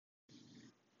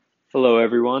Hello,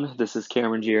 everyone. This is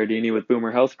Cameron Giardini with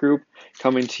Boomer Health Group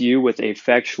coming to you with a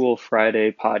Factual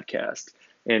Friday podcast.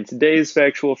 And today's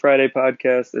Factual Friday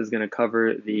podcast is going to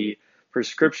cover the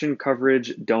prescription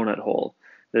coverage donut hole.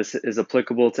 This is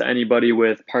applicable to anybody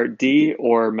with Part D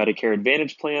or Medicare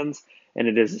Advantage plans, and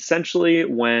it is essentially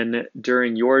when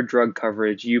during your drug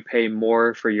coverage you pay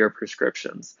more for your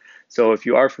prescriptions. So if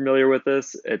you are familiar with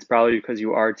this, it's probably because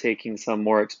you are taking some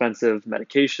more expensive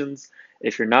medications.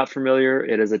 If you're not familiar,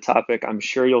 it is a topic I'm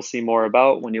sure you'll see more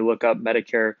about when you look up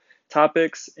Medicare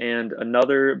topics. And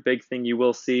another big thing you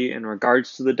will see in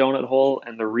regards to the donut hole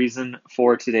and the reason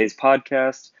for today's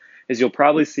podcast is you'll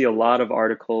probably see a lot of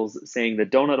articles saying the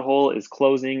donut hole is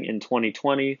closing in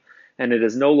 2020 and it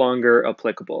is no longer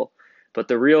applicable. But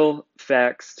the real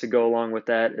facts to go along with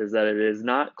that is that it is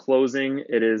not closing,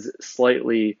 it is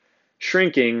slightly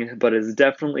shrinking, but is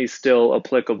definitely still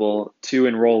applicable to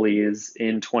enrollees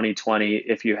in 2020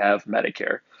 if you have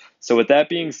Medicare. So with that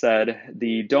being said,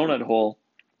 the donut hole,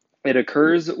 it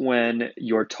occurs when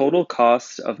your total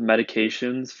cost of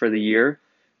medications for the year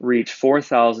reach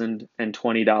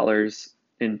 $4,020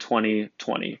 in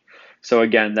 2020. So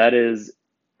again, that is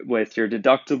with your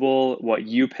deductible, what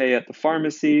you pay at the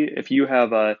pharmacy. If you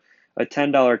have a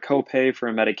 $10 copay for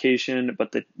a medication,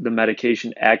 but the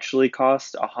medication actually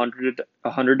costs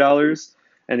 $100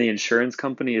 and the insurance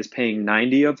company is paying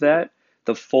 90 of that,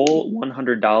 the full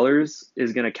 $100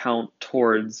 is going to count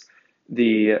towards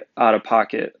the out of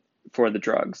pocket for the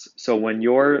drugs. So when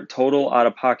your total out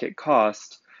of pocket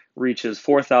cost reaches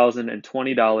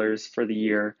 $4,020 for the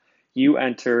year, you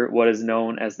enter what is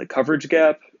known as the coverage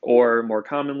gap, or more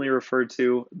commonly referred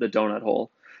to, the donut hole.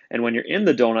 And when you're in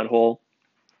the donut hole,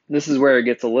 this is where it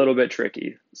gets a little bit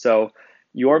tricky. So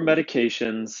your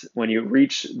medications, when you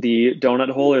reach the donut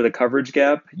hole or the coverage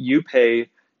gap, you pay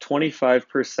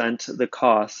 25% the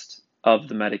cost of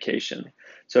the medication.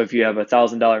 So if you have a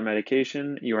 $1,000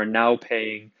 medication, you are now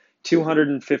paying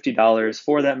 $250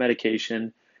 for that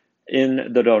medication in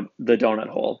the donut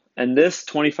hole. And this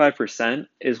 25%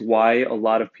 is why a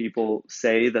lot of people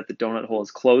say that the donut hole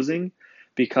is closing,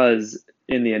 because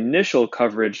in the initial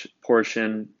coverage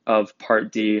portion of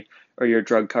Part D or your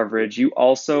drug coverage, you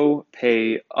also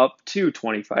pay up to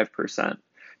 25%.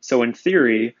 So in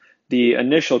theory, the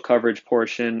initial coverage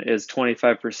portion is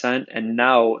 25%, and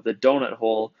now the donut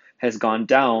hole has gone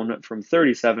down from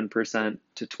 37%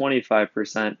 to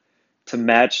 25% to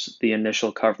match the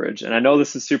initial coverage. And I know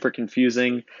this is super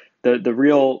confusing. The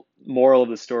real moral of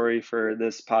the story for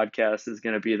this podcast is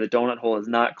going to be the donut hole is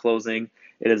not closing.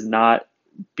 It is not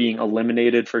being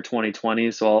eliminated for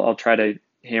 2020. So I'll try to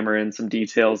hammer in some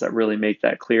details that really make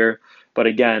that clear. But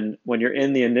again, when you're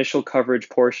in the initial coverage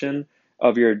portion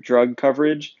of your drug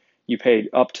coverage, you pay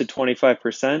up to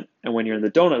 25%. And when you're in the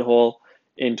donut hole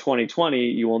in 2020,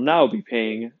 you will now be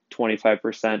paying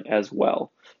 25% as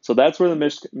well. So that's where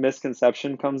the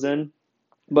misconception comes in.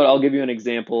 But I'll give you an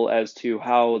example as to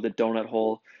how the donut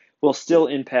hole will still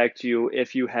impact you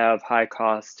if you have high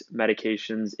cost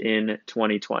medications in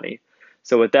 2020.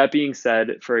 So with that being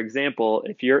said, for example,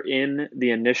 if you're in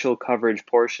the initial coverage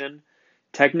portion,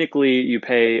 technically you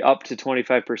pay up to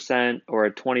 25% or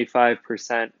a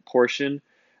 25% portion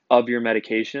of your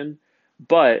medication,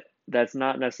 but that's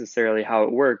not necessarily how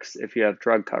it works if you have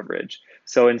drug coverage.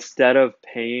 So instead of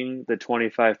paying the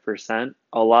 25%,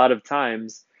 a lot of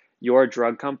times your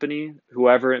drug company,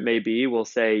 whoever it may be, will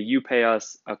say, you pay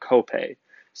us a copay.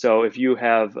 So if you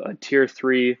have a tier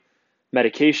 3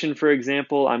 medication, for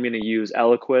example, I'm going to use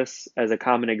Eliquis as a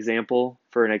common example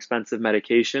for an expensive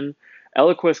medication.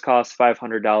 Eliquis costs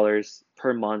 $500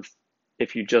 per month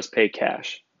if you just pay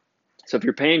cash. So if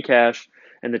you're paying cash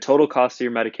and the total cost of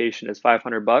your medication is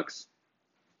 $500,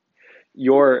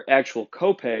 your actual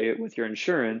copay with your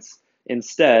insurance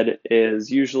instead is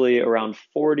usually around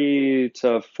 $40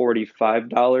 to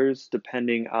 $45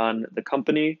 depending on the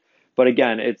company. But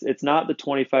again, it's not the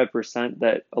 25%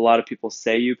 that a lot of people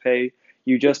say you pay.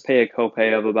 You just pay a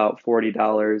copay of about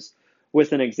 $40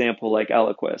 with an example like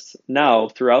Eliquis. Now,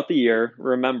 throughout the year,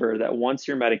 remember that once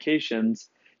your medications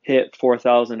hit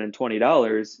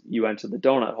 $4,020, you enter the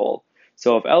donut hole.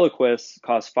 So if Eliquis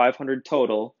costs $500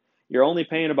 total, you're only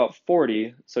paying about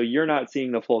 $40, so you're not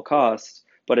seeing the full cost,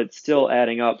 but it's still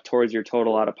adding up towards your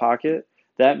total out of pocket.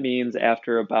 That means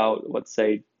after about, let's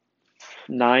say,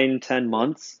 9-10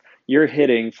 months, you're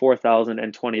hitting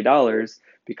 $4,020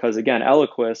 because, again,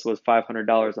 Eliquis was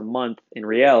 $500 a month in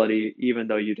reality, even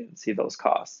though you didn't see those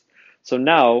costs. So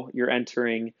now you're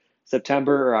entering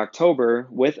September or October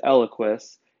with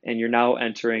Eliquis, and you're now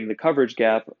entering the coverage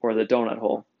gap or the donut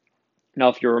hole. Now,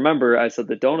 if you remember, I said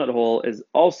the donut hole is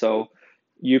also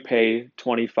you pay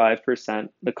 25%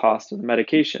 the cost of the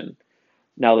medication.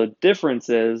 Now, the difference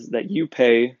is that you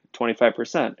pay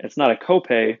 25%. It's not a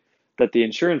copay that the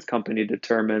insurance company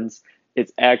determines,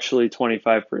 it's actually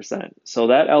 25%. So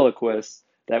that Eliquis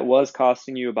that was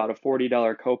costing you about a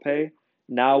 $40 copay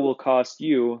now will cost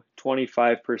you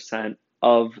 25%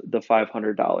 of the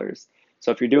 $500.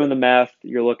 So if you're doing the math,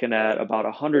 you're looking at about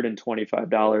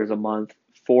 $125 a month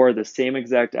for the same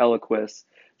exact Eliquis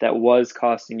that was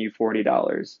costing you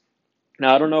 $40.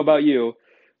 Now, I don't know about you,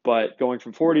 but going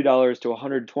from $40 to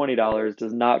 $120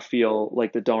 does not feel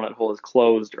like the donut hole is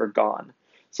closed or gone.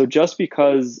 So just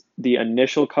because the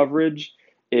initial coverage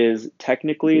is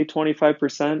technically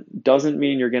 25% doesn't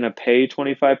mean you're going to pay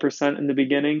 25% in the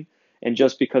beginning. And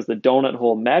just because the donut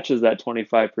hole matches that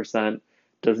 25%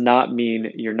 does not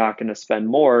mean you're not going to spend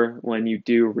more when you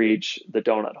do reach the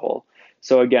donut hole.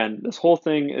 So again, this whole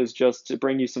thing is just to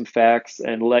bring you some facts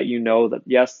and let you know that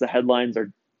yes, the headlines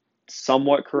are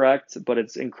somewhat correct, but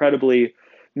it's incredibly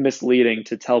misleading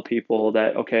to tell people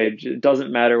that, okay, it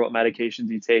doesn't matter what medications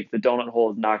you take, the donut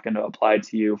hole is not going to apply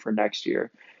to you for next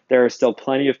year. There are still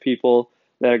plenty of people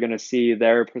that are going to see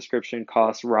their prescription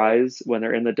costs rise when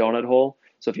they're in the donut hole.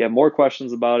 So if you have more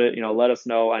questions about it, let us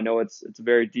know. I know it's a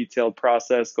very detailed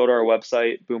process. Go to our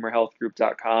website,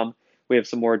 boomerhealthgroup.com. We have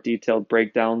some more detailed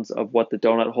breakdowns of what the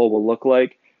donut hole will look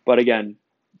like. But again,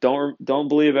 don't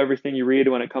believe everything you read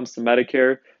when it comes to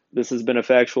Medicare. This has been a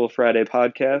Factual Friday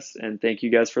podcast, and thank you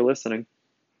guys for listening.